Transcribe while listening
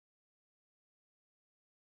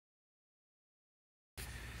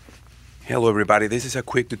Hello everybody, this is a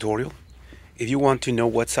quick tutorial. If you want to know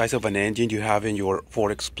what size of an engine you have in your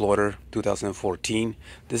Ford Explorer 2014,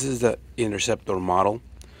 this is the Interceptor model.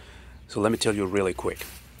 So let me tell you really quick.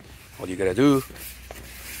 All you gotta do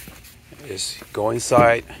is go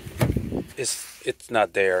inside. It's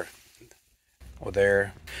not there or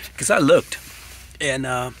there, because I looked and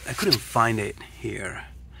I couldn't find it here.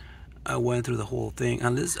 I went through the whole thing,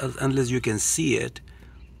 unless you can see it,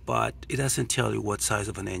 but it doesn't tell you what size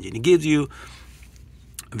of an engine. It gives you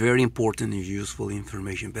very important and useful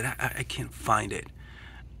information, but I can't find it.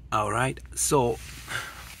 All right, so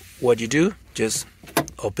what you do, just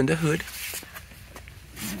open the hood,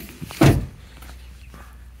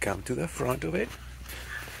 come to the front of it,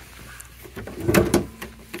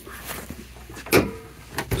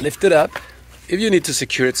 lift it up. If you need to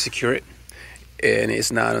secure it, secure it. And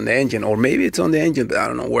it's not on the engine, or maybe it's on the engine, but I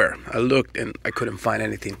don't know where. I looked and I couldn't find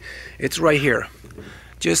anything. It's right here.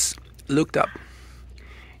 Just looked up,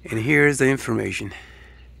 and here's the information.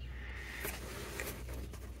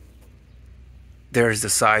 There's the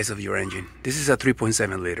size of your engine. This is a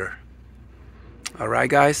 3.7 liter. All right,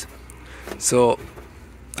 guys. So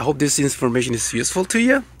I hope this information is useful to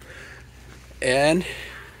you, and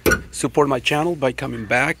support my channel by coming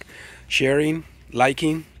back, sharing,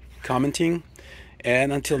 liking, commenting.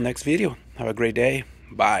 And until next video, have a great day.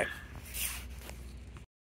 Bye.